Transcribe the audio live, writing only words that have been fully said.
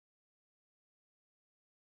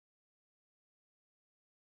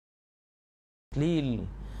Lille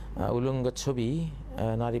উলঙ্গ ছবি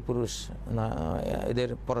নারী পুরুষ এদের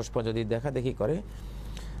পরস্পর যদি দেখাদেখি করে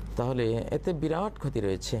তাহলে এতে বিরাট ক্ষতি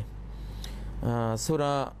রয়েছে।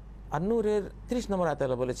 সূরা আন-নূরের 30 নম্বর আয়াতে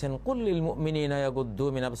আল্লাহ বলেছেন, কুল্লিল মুমিনিনা ইয়াগুদ্দু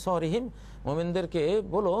মিন আবসারিহিম, মুমিনদেরকে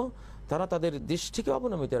বলো তারা তাদের দৃষ্টিকে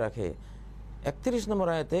অবনমিত রাখে। 31 নম্বর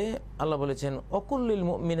আয়াতে আল্লাহ বলেছেন, অকুল্লিল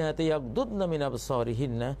মুমিনাতি ইয়াগদুদনা মিন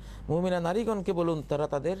আবসারিহিন্না, মুমিনা নারীগণকে বলুন তারা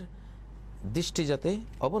তাদের দৃষ্টি যাতে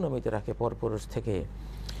অবনমিত রাখে পরপুরুষ থেকে।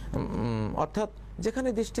 অর্থাৎ যেখানে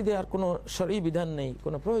দৃষ্টি দেওয়ার কোনো শরঈ বিধান নেই,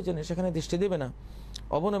 কোনো প্রয়োজন নেই, সেখানে দৃষ্টি দেবে না।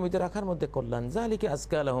 অবনমিত রাখার মধ্যে কল্যাণ। যালিকা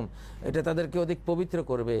আজকা আলাহুম, এটা তাদেরকে অধিক পবিত্র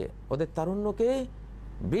করবে, ওদের তারুণ্যকে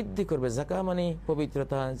বৃদ্ধি করবে। যাকা মানে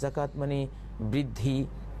পবিত্রতা, যাকাত মানে বৃদ্ধি।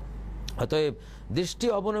 অতএব দৃষ্টি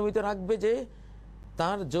অবনমিত রাখবে যে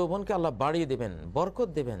তার যৌবনকে আল্লাহ বাড়িয়ে দেবেন, বরকত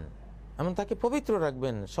দেবেন, এমন তাকে পবিত্র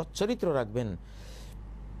রাখবেন, সচ্চরিত্র রাখবেন।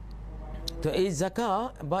 তো এই জাকা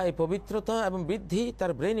বা এই পবিত্রতা এবং বৃদ্ধি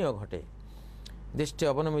তার ব্রেনেও ঘটে। দৃষ্টি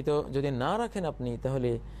অবনমিত যদি না রাখেন আপনি, তাহলে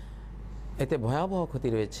এতে ভয়াবহ ক্ষতি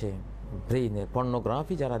রয়েছে ব্রেইনের।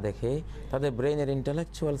 পর্নোগ্রাফি যারা দেখে তাদের ব্রেইনের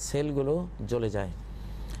ইন্টেলেকচুয়াল সেলগুলো জ্বলে যায়,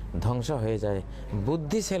 ধ্বংস হয়ে যায়,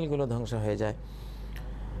 বুদ্ধি সেলগুলো ধ্বংস হয়ে যায়।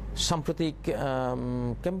 সাম্প্রতিক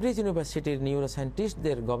কেমব্রিজ ইউনিভার্সিটির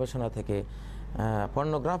নিউরোসায়েন্টিস্টদের গবেষণা থেকে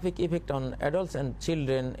pornographic effect on adults and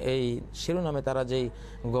children এই শিরোনামে তারা যেই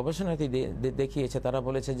গবেষণাটি দেখিয়েছে, তারা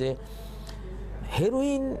বলেছে যে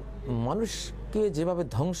হেরোইন মানুষকে যেভাবে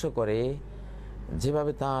ধ্বংস করে,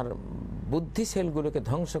 যেভাবে তার বুদ্ধি সেলগুলোকে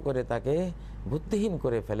ধ্বংস করে, তাকে বুদ্ধিহীন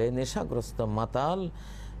করে ফেলে, নেশাগ্রস্ত, মাতাল,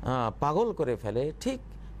 পাগল করে ফেলে, ঠিক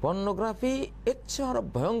পর্নোগ্রাফি এর চেয়ে আরও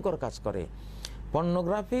ভয়ঙ্কর কাজ করে।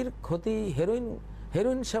 পর্নোগ্রাফির ক্ষতি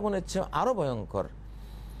হেরোইন সেবনের চেয়ে আরও ভয়ঙ্কর।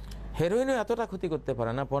 হেরোইনও এতটা ক্ষতি করতে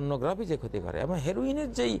পারে না, পর্নোগ্রাফি যে ক্ষতি করে। এবং হেরোইনের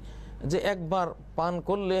যে একবার পান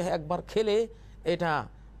করলে, একবার খেলে, এটা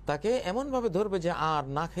তাকে এমনভাবে ধরবে যে আর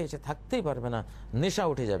না খেয়ে সে থাকতেই পারবে না, নেশা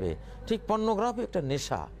উঠে যাবে। ঠিক পর্নোগ্রাফি একটা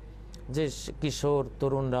নেশা, যে কিশোর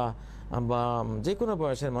তরুণরা বা যে কোনো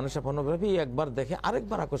বয়সের মানুষরা পর্নোগ্রাফি একবার দেখে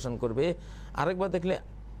আরেকবার আকর্ষণ করবে, আরেকবার দেখলে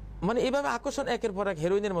মানে এইভাবে আকর্ষণ একের পর এক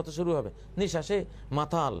হেরোইনের মতো শুরু হবে। নেশা, সে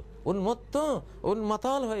মাতাল,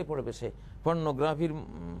 উন্মাতাল হয়ে পড়বে সে পর্নোগ্রাফির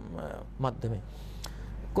মাধ্যমে।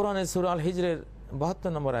 কোরআনের সূরা আল হিজরের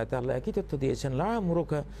 72 নম্বর আয়াতে আল্লাহ একই তথ্য দিয়েছেন, লা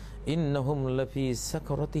মুরুকা ইন্নাহুম লাফি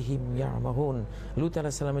সাকরাতিহিম ইয়ামাহুন। লূত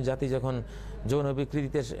আলাইহিস সালামের জাতি যখন যৌন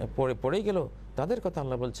বিকৃতিতে পড়ে গেল, তাদের কথা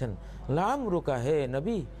আল্লাহ বলছেন, লা মুরুকা, হে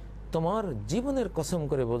নবী তোমার জীবনের কসম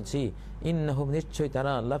করে বলছি, ইন্নাহুম, নিশ্চয়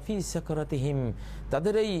তারা, লাফি সাকরাতিহিম,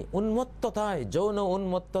 তাদের এই উন্মত্ততায়, যৌন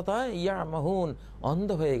উন্মত্ততায়, ইয়ামাহুন, অন্ধ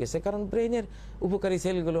হয়ে গেছে। কারণ ব্রেইনের উপকারী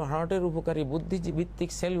সেলগুলো, হার্টের উপকারী বুদ্ধিভিত্তিক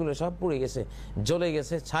সেলগুলো সব পুড়ে গেছে, জ্বলে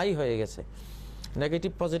গেছে, ছাই হয়ে গেছে।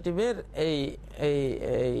 নেগেটিভ পজিটিভের এই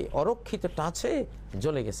অরক্ষিত টাচে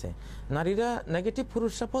জ্বলে গেছে। নারীরা নেগেটিভ,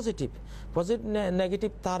 পুরুষরা পজিটিভ।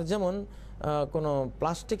 নেগেটিভ তার যেমন কোনো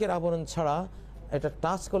প্লাস্টিকের আবরণ ছাড়া এটা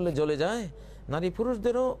টাচ করলে জ্বলে যায়, নারী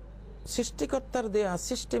পুরুষদেরও সৃষ্টিকর্তার দেয়া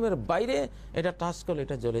সিস্টেমের বাইরে এটা টাচ করলে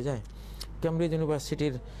এটা জ্বলে যায়। কেমব্রিজ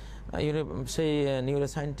ইউনিভার্সিটির সেই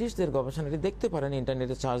নিউরোসায়েন্টিস্টদের গবেষণাটি দেখতে পারেন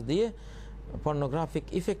ইন্টারনেটে সার্চ দিয়ে, pornographic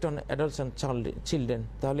effect on adults and children.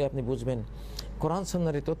 তাহলে আপনি বুঝবেন কোরআন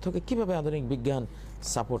সুন্নাহর তথ্যকে কীভাবে আধুনিক বিজ্ঞান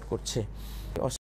সাপোর্ট করছে।